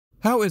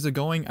How is it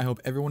going? I hope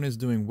everyone is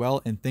doing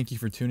well, and thank you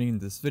for tuning in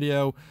this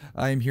video.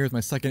 I am here with my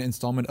second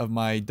installment of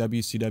my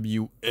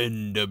WCW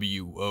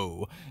nWo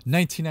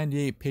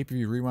 1998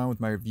 pay-per-view rewind with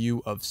my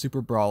review of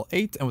Super Brawl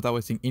 8. And without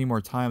wasting any more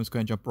time, let's go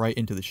ahead and jump right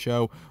into the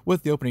show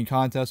with the opening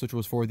contest, which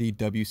was for the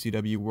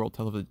WCW World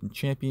Television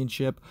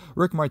Championship.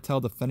 Rick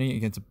Martel defending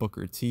against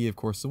Booker T. Of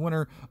course, the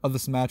winner of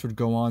this match would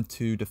go on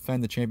to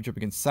defend the championship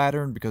against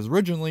Saturn, because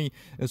originally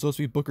it was supposed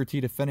to be Booker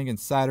T defending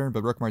against Saturn,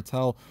 but Rick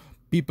Martel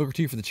beat Booker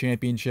T for the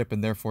championship,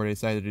 and therefore they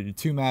decided to do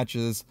two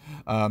matches,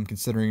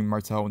 considering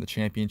Martel won the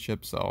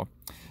championship. So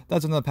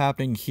that's what ended up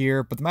happening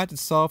here. But the match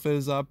itself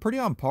is pretty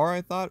on par,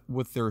 I thought,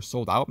 with their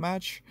sold-out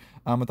match.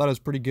 I thought it was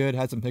pretty good,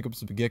 had some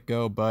hiccups at the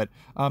get-go, but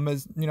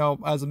as you know,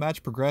 as the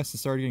match progressed, it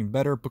started getting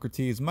better. Booker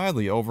T is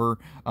mildly over.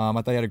 I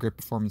thought he had a great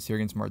performance here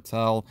against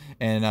Martel,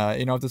 and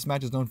you know, if this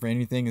match is known for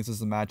anything, this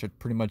is a match that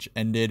pretty much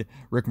ended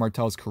Rick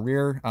Martel's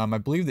career. I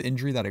believe the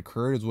injury that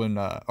occurred is when,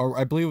 or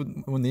I believe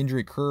when the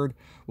injury occurred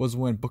was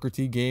when Booker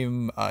T gave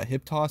him a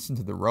hip toss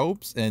into the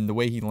ropes, and the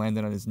way he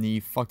landed on his knee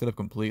fucked it up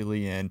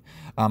completely. And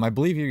I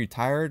believe he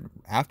retired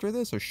after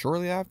this, or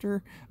shortly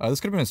after. This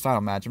could have been his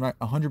final match. I'm not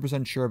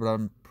 100% sure, but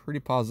I'm pretty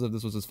positive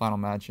this was his final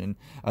match, and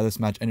this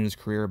match ended his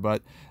career.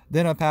 But they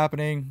ended up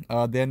happening.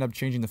 They ended up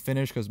changing the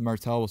finish because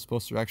Martel was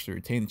supposed to actually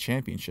retain the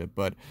championship,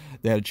 but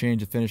they had to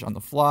change the finish on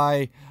the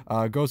fly.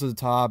 Goes to the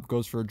top,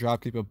 goes for a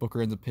drop kick, but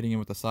Booker ends up hitting him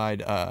with the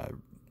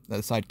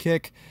side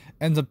kick,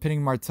 ends up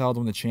pinning Martel to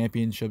win the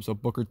championship. So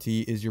Booker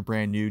T is your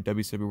brand new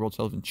WCW World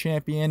Television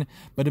Champion.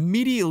 But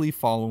immediately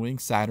following,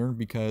 Saturn,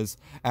 because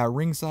at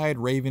ringside,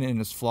 Raven and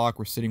his flock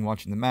were sitting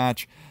watching the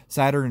match,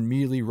 Saturn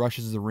immediately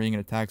rushes the ring and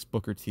attacks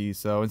Booker T.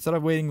 So instead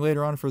of waiting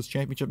later on for his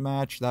championship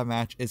match, that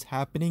match is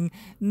happening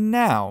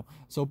now.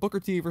 So Booker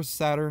T versus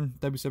Saturn,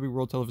 WCW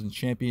World Television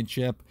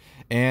Championship,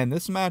 and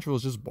this match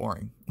was just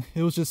boring.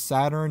 It was just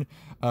Saturn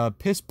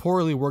piss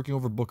poorly working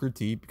over Booker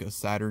T, because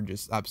Saturn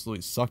just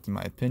absolutely sucked in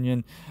my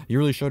opinion. He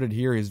really showed it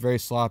here. He's very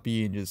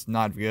sloppy and just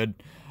not good.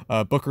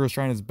 Booker was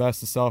trying his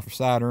best to sell for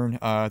Saturn.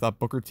 I thought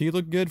Booker T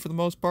looked good for the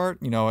most part.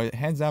 You know,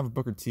 hands down for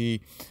Booker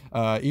T.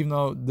 Even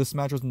though this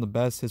match wasn't the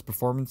best, his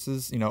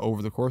performances, you know,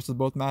 over the course of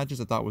both matches,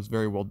 I thought was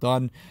very well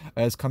done.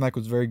 His comeback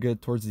was very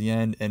good towards the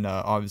end, and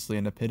obviously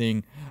ended up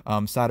hitting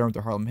Saturn with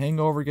the Harlem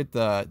Hangover, get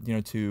the, you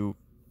know, to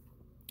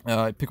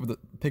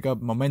pick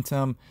up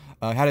momentum.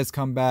 Had his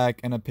comeback,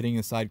 ended up hitting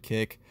a side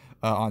kick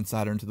on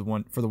Saturn to the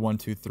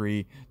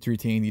 1-2-3 to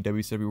retain the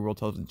WCW World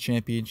Television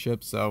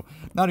Championship. So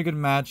not a good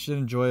match,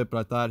 didn't enjoy it, but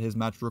I thought his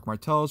match with Rick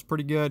Martel was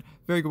pretty good.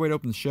 Very good way to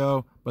open the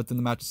show. But then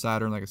the match with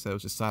Saturn, like I said, it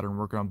was just Saturn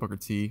working on Booker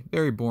T.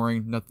 Very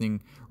boring,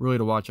 nothing really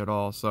to watch at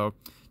all. So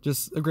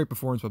just a great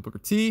performance by Booker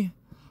T.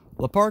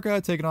 Parka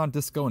taking on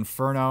Disco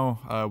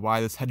Inferno. Why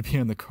this had to be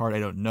on the card, I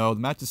don't know. The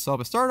match itself,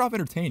 it started off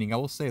entertaining, I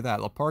will say that.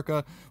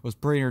 Parka was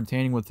pretty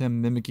entertaining with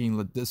him mimicking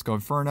the Disco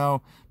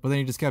Inferno, but then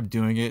he just kept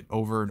doing it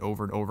over and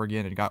over and over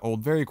again. It got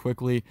old very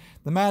quickly.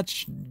 The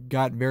match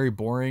got very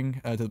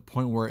boring to the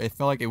point where it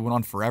felt like it went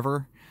on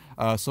forever.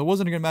 So it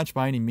wasn't a good match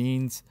by any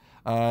means.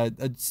 A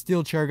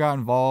steel chair got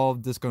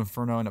involved. Disco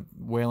Inferno ended up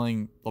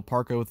wailing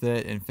Parka with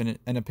it, and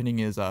ended up pinning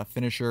his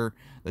finisher,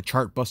 the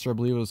Chart Buster, I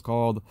believe it was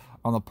called,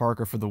 on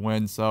Parka for the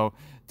win. So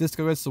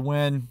Disco gets the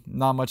win.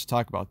 Not much to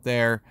talk about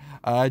there.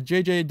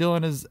 JJ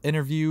Dillon is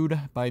interviewed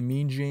by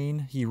Mean Gene.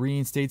 He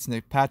reinstates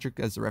Nick Patrick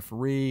as the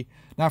referee.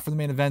 Not for the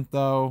main event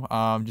though.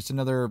 Just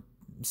another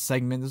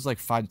segment. This is like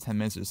 5 to 10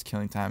 minutes of just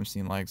killing time, it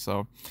seemed like.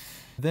 So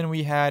then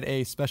we had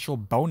a special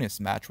bonus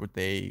match, which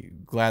they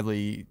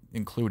gladly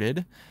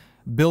included.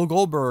 Bill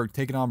Goldberg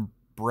taking on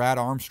Brad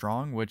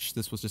Armstrong, which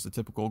this was just a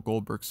typical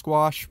Goldberg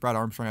squash. Brad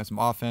Armstrong had some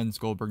offense.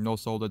 Goldberg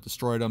no-sold it,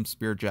 destroyed him,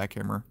 spear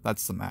jackhammer.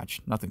 That's the match.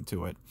 Nothing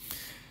to it.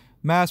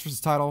 Mass versus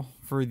title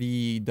for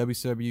the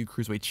WCW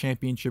Cruiserweight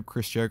Championship.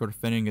 Chris Jericho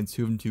defending against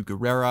Juventud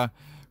Guerrera.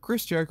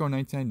 Chris Jericho in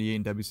 1998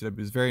 in WCW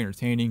is very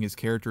entertaining. His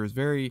character is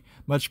very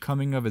much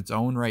coming of its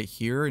own right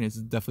here, and it's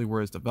definitely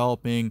where it's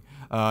developing.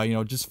 You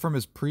know, just from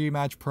his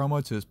pre-match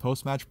promo to his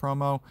post-match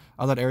promo,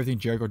 I thought everything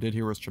Jericho did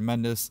here was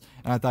tremendous,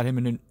 and I thought him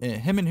and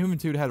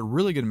Juventud had a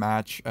really good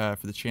match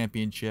for the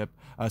championship.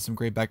 Some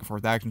great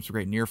back-and-forth action, some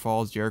great near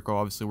falls. Jericho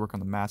obviously worked on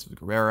the mask with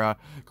Guerrera.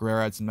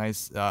 Guerrera had some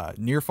nice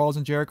near falls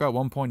in Jericho. At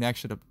one point,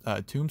 actually had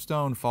a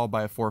tombstone followed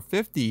by a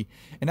 450,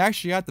 and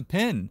actually got the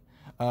pin.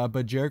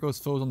 But Jericho's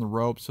foot was on the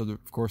ropes, so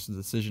of course the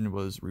decision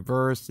was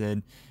reversed,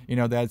 and you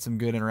know, they had some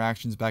good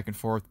interactions back and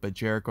forth, but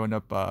Jericho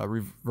ended up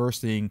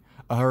reversing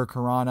a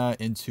Hurricanrana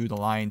into the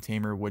Lion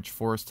Tamer, which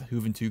forced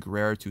Juventud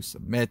Guerrera to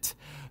submit.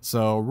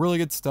 So really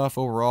good stuff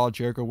overall.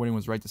 Jericho winning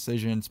was the right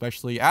decision,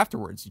 especially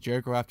afterwards.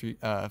 Jericho, after you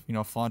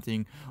know,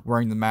 flaunting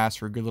wearing the mask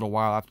for a good little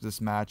while after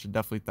this match, I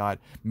definitely thought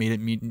made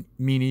it mean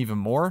even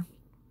more.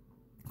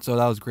 So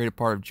that was a great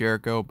part of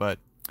Jericho, but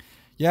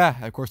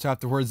yeah, of course,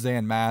 afterwards they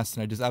unmasked,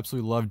 and I just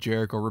absolutely loved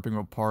Jericho ripping him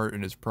apart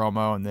in his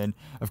promo. And then,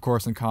 of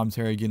course, in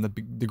commentary, again,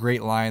 the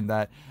great line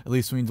that at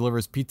least when he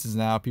delivers pizzas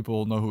now, people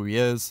will know who he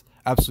is.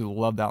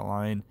 Absolutely love that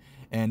line.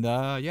 And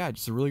yeah,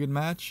 just a really good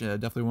match.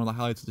 Definitely one of the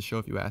highlights of the show,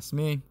 if you ask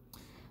me.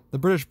 The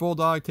British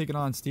Bulldog taking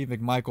on Steve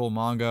McMichael,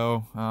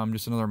 Mongo.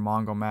 Just another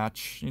Mongo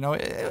match. You know,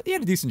 he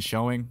had a decent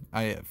showing,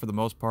 for the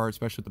most part,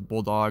 especially with the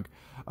Bulldog.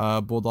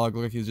 Bulldog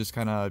looked like he was just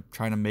kind of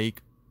trying to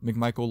make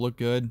McMichael look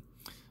good.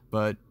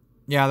 But,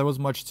 yeah, there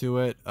wasn't much to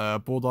it.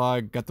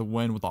 Bulldog got the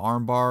win with the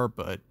armbar,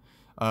 but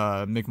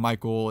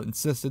McMichael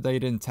insisted that he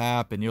didn't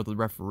tap and yielded to the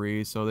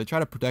referee. So they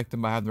tried to protect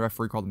him by having the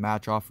referee call the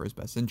match off for his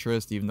best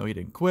interest. Even though he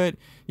didn't quit,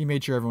 he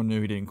made sure everyone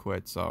knew he didn't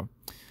quit. So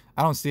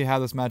I don't see how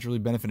this match really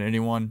benefited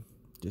anyone.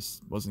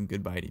 Just wasn't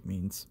good by any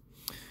means.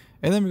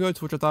 And then we go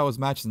to what I thought was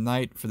match of the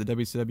night for the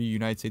WCW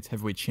United States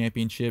Heavyweight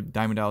Championship.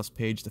 Diamond Dallas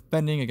Page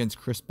defending against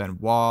Chris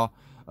Benoit.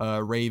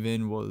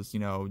 Raven was,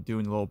 you know,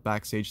 doing a little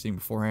backstage thing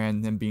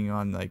beforehand, him being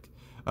on like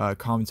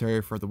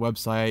commentary for the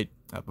website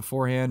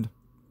beforehand.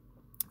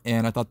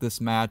 And I thought this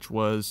match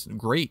was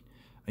great.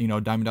 You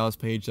know, Diamond Dallas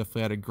Page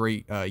definitely had a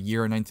great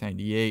year in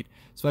 1998,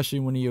 especially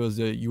when he was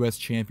a U.S.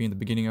 champion at the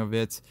beginning of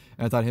it.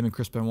 And I thought him and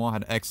Chris Benoit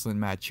had an excellent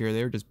match here.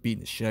 They were just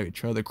beating the shit out of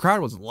each other. The crowd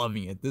was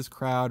loving it. This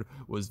crowd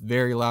was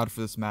very loud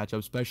for this matchup,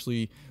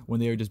 especially when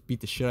they would just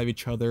beat the shit out of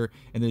each other,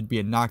 and there'd be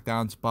a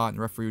knockdown spot, and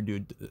the referee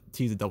would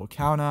tease a double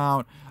count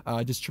out.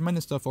 Just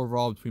tremendous stuff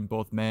overall between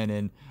both men,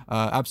 and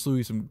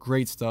absolutely some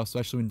great stuff,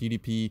 especially when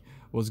DDP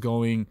was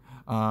going.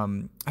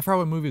 I forgot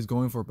what movie he was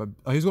going for, but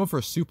he was going for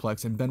a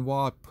suplex, and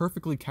Benoit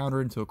perfectly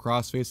countered into a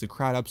crossface. The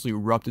crowd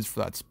absolutely erupted for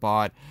that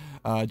spot.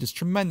 Just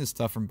tremendous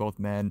stuff from both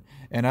men,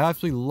 and I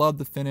absolutely loved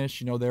the finish.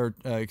 You know, they're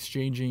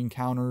exchanging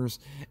counters,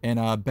 and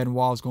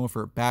Benoit was going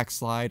for a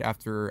backslide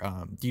after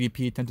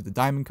DDP attempted the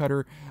diamond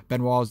cutter.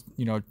 Benoit was,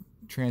 you know,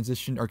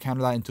 transition or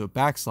counter that into a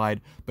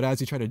backslide, but as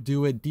he tried to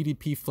do it,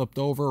 DDP flipped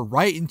over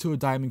right into a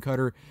diamond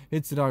cutter,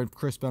 hits it on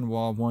Chris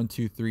Benoit. 1,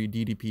 2, 3.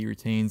 DDP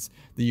retains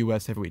the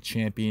U.S. Heavyweight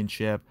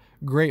Championship.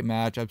 Great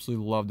match,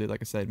 absolutely loved it.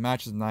 Like I said,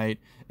 match of the night,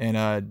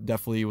 and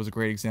definitely was a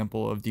great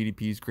example of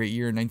DDP's great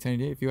year in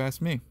 1998, if you ask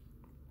me.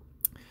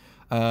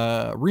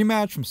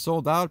 Rematch from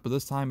Sold Out, but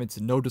this time it's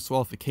no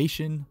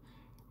disqualification.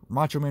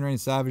 Macho Man Randy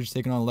Savage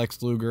taking on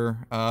Lex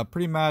Luger.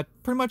 Pretty much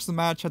the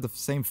match had the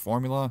same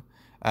formula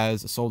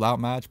as a Sold Out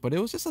match, but it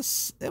was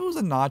just it was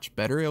a notch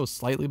better. It was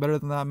slightly better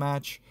than that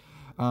match.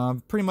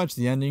 Pretty much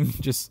the ending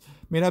just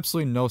made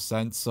absolutely no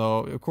sense. So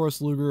of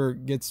course Luger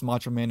gets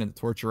Macho Man in the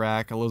torture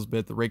rack.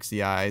 Elizabeth rakes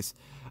the eyes.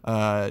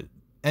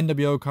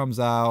 NWO comes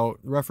out.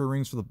 The referee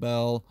rings for the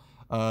bell.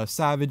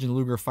 Savage and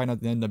Luger fight out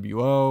the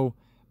NWO,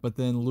 but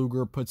then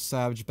Luger puts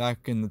Savage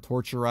back in the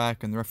torture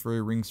rack, and the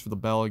referee rings for the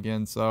bell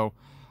again. So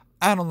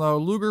I don't know.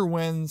 Luger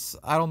wins.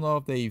 I don't know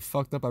if they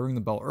fucked up by ringing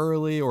the bell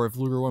early, or if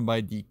Luger won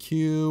by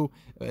DQ,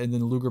 and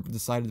then Luger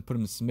decided to put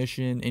him in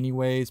submission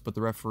anyways, but the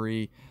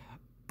referee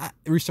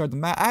restarted the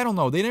match. I don't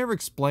know. They never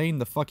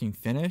explained the fucking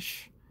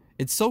finish.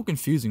 It's so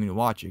confusing when you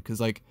watch it, because,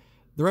 like,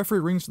 the referee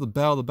rings for the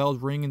bell's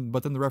ringing,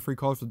 but then the referee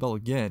calls for the bell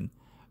again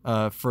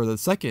for the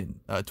second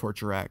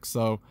torture rack.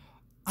 So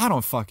I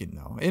don't fucking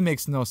know. It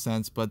makes no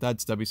sense, but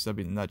that's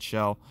WCW in a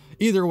nutshell.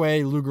 Either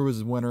way, Luger was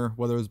the winner,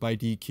 whether it was by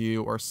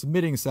DQ or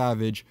submitting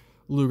Savage.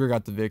 Luger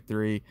got the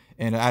victory,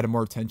 and it added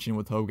more tension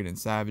with Hogan and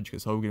Savage,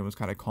 because Hogan was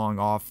kind of calling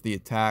off the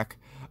attack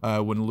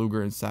when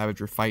Luger and Savage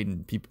were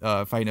fighting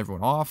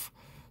everyone off.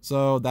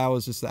 So that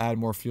was just to add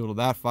more fuel to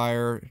that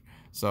fire.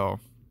 So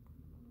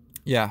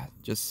yeah,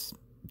 just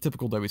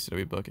typical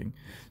WCW booking.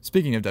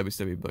 Speaking of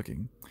WCW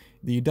booking,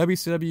 the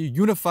WCW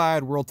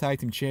Unified World Tag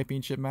Team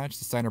Championship match,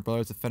 the Steiner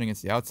brothers defending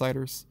against the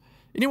Outsiders.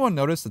 Anyone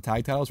notice the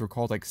tag titles were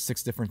called like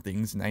 6 different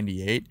things in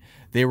 98?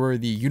 They were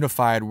the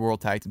Unified World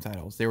Tag Team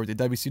titles. They were the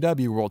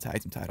WCW World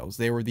Tag Team titles.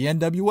 They were the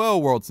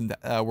nWo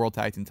World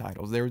Tag Team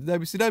titles. They were the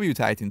WCW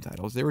Tag Team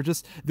titles. They were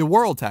just the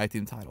World Tag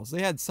Team titles.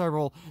 They had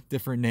several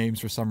different names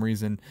for some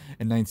reason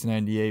in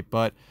 1998,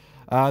 but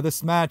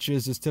this match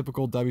is just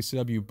typical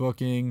WCW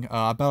booking.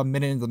 About a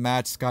minute into the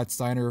match, Scott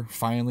Steiner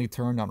finally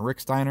turned on Rick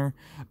Steiner,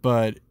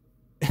 but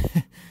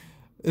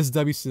it's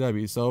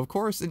WCW, so of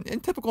course, in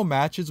typical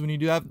matches, when you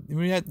do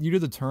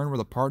the turn where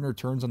the partner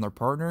turns on their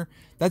partner,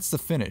 that's the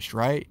finish,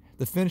 right?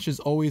 The finish is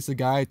always the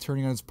guy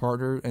turning on his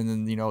partner, and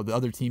then, you know, the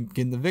other team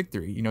getting the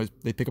victory. You know,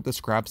 they pick up the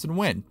scraps and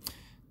win.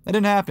 That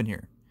didn't happen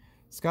here.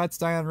 Scott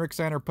Steiner, Rick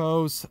Steiner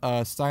pose.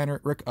 Scott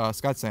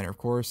Steiner, of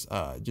course,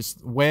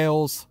 just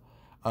wails.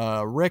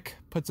 Rick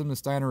puts him in the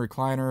Steiner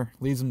recliner,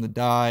 leaves him to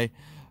die.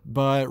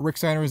 But Rick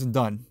Steiner isn't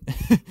done.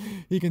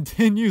 He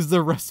continues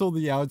to wrestle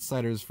the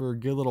Outsiders for a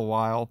good little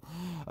while,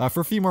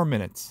 for a few more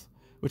minutes,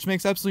 which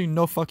makes absolutely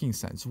no fucking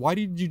sense. Why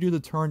did you do the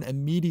turn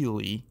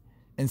immediately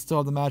and still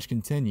have the match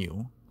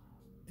continue,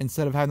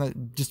 instead of having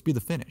that just be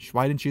the finish?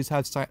 Why didn't you just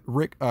have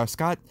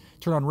Scott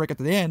turn on Rick at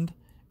the end,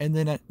 and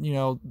then, you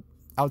know,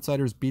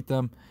 Outsiders beat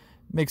them?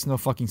 Makes no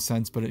fucking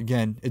sense, but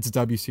again, it's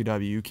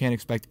WCW. You can't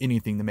expect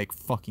anything to make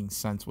fucking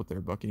sense with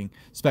their booking,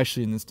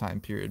 especially in this time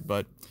period,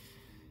 but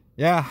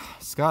yeah,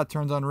 Scott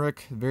turns on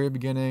Rick at the very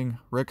beginning.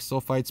 Rick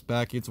still fights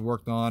back, gets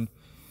worked on.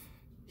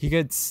 He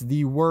gets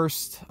the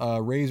worst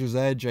Razor's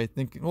Edge, I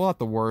think. Well, not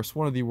the worst.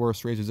 One of the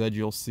worst Razor's Edge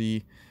you'll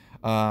see.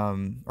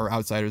 Or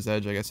Outsider's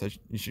Edge, I guess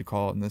you should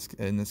call it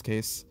in this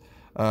case.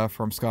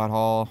 From Scott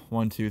Hall.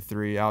 1, 2,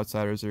 3.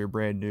 Outsiders are your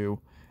brand new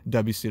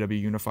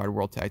WCW Unified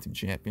World Tag Team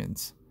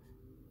Champions.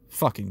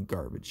 Fucking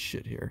garbage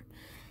shit here.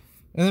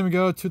 And then we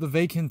go to the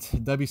vacant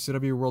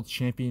WCW World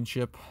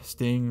Championship.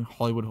 Sting,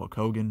 Hollywood Hulk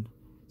Hogan.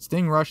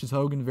 Sting rushes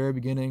Hogan at the very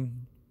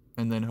beginning,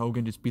 and then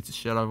Hogan just beats the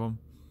shit out of him.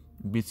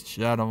 Beats the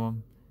shit out of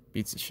him.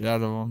 Beats the shit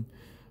out of him.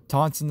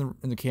 Taunts in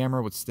the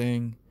camera with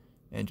Sting,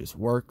 and just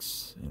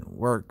works and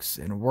works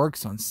and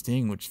works on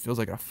Sting, which feels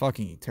like a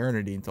fucking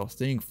eternity, until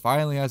Sting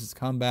finally has his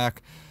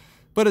comeback.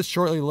 But it's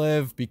shortly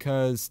lived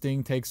because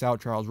Sting takes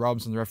out Charles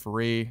Robinson, the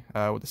referee,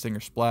 with the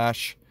Stinger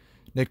Splash.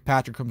 Nick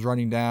Patrick comes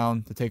running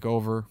down to take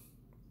over,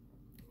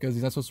 because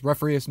he's not supposed to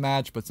referee this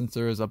match, but since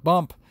there is a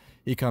bump,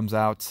 he comes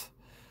out.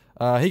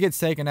 He gets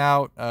taken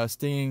out.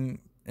 Sting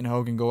and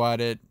Hogan go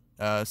at it.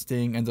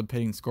 Sting ends up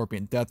hitting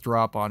Scorpion Death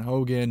Drop on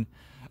Hogan,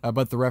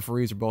 but the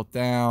referees are both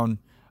down.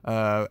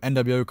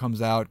 NWO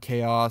comes out,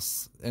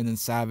 Chaos, and then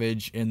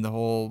Savage, in the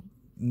whole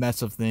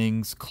mess of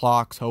things,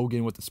 clocks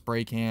Hogan with the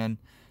spray can,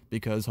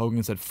 because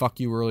Hogan said fuck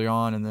you early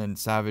on, and then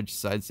Savage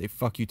decides to say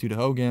fuck you to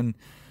Hogan.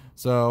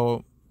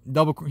 So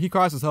he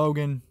crosses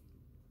Hogan,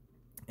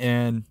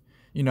 and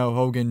you know,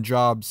 Hogan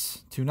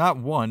jobs to not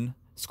one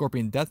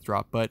Scorpion Death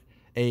Drop, but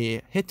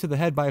a hit to the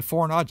head by a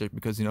foreign object,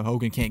 because, you know,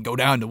 Hogan can't go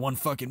down to one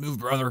fucking move,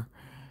 brother.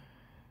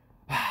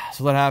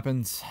 So that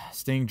happens.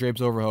 Sting drapes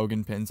over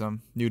Hogan, pins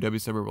him. New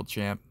WCW World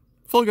Champ.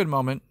 Feel-good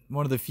moment.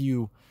 One of the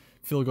few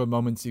feel-good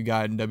moments you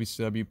got in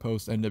WCW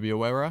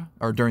post-NWO era,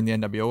 or during the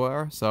NWO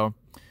era. So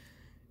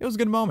it was a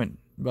good moment,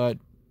 but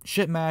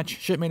shit match,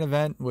 shit main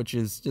event, which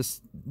is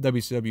just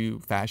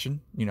WCW fashion.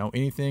 You know,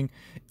 anything,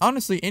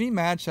 honestly, any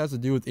match has to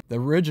do with the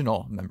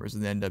original members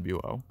of the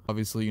NWO.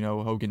 Obviously, you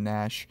know, Hogan,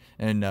 Nash,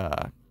 and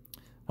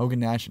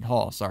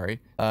Hall,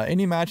 sorry.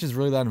 Any matches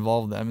really that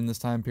involved them in this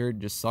time period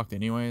just sucked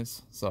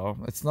anyways. So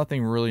it's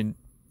nothing really,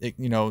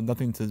 you know,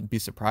 nothing to be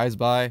surprised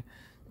by.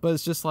 But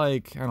it's just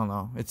like, I don't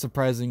know. It's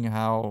surprising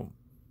how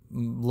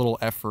little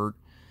effort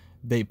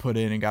they put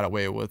in and got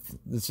away with.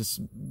 This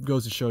just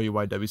goes to show you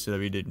why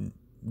WCW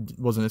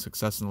wasn't a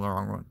success in the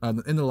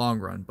long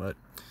run. But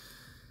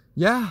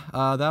yeah,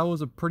 that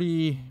was a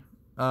pretty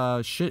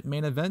shit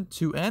main event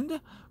to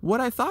end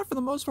what I thought for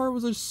the most part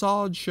was a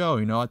solid show.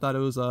 You know, I thought it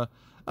was a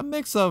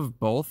mix of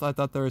both. I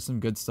thought there was some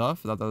good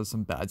stuff. I thought there was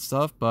some bad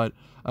stuff. But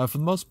for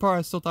the most part,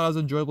 I still thought it was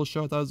an enjoyable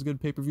show. I thought it was a good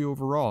pay-per-view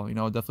overall. You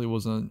know, it definitely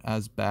wasn't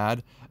as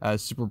bad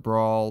as Super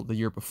Brawl the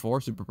year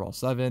before, Super Brawl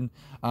VII.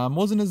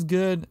 Wasn't as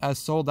good as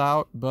Sold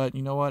Out, but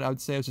you know what? I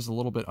would say it was just a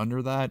little bit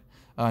under that.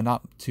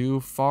 Not too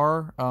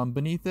far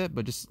beneath it,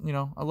 but just, you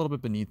know, a little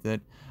bit beneath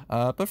it.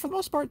 But for the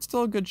most part,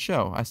 still a good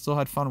show. I still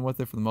had fun with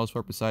it for the most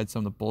part, besides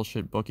some of the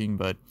bullshit booking.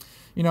 But,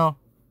 you know,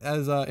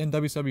 as in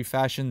WCW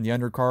fashion, the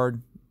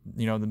undercard,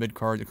 you know, the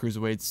mid-card, the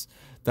cruiserweights,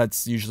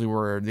 that's usually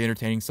where the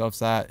entertaining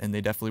stuff's at, and they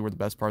definitely were the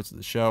best parts of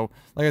the show.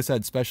 Like I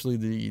said, especially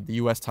the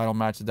U.S. title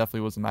match, it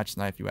definitely was the match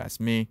tonight if you ask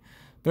me.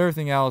 But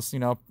everything else, you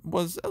know,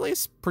 was at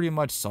least pretty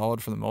much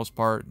solid for the most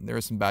part. There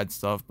was some bad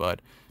stuff,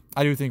 but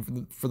I do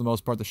think for the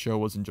most part the show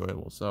was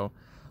enjoyable. So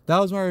that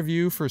was my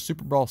review for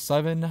Super Brawl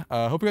VII.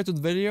 Hope you guys enjoyed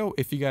the video.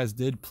 If you guys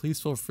did, please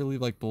feel free to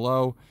leave a like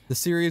below. The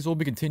series will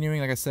be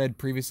continuing, like I said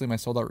previously, my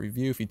sold out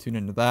review. If you tune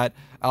into that,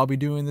 I'll be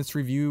doing this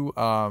review,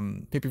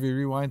 pay-per-view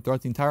rewind,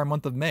 throughout the entire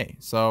month of May.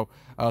 So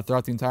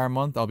throughout the entire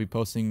month, I'll be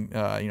posting,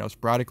 you know,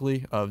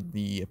 sporadically of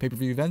the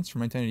pay-per-view events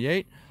from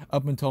 1998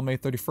 up until May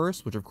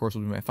 31st, which of course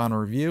will be my final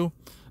review.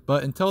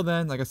 But until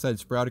then, like I said,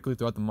 sporadically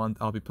throughout the month,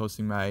 I'll be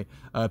posting my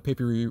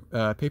pay-per-view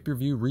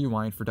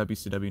rewind for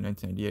WCW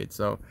 1998.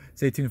 So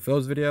stay tuned for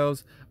those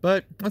videos.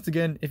 But once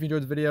again, if you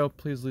enjoyed the video,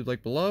 please leave a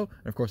like below.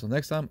 And of course, until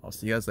next time, I'll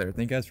see you guys later.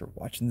 Thank you guys for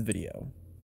watching the video.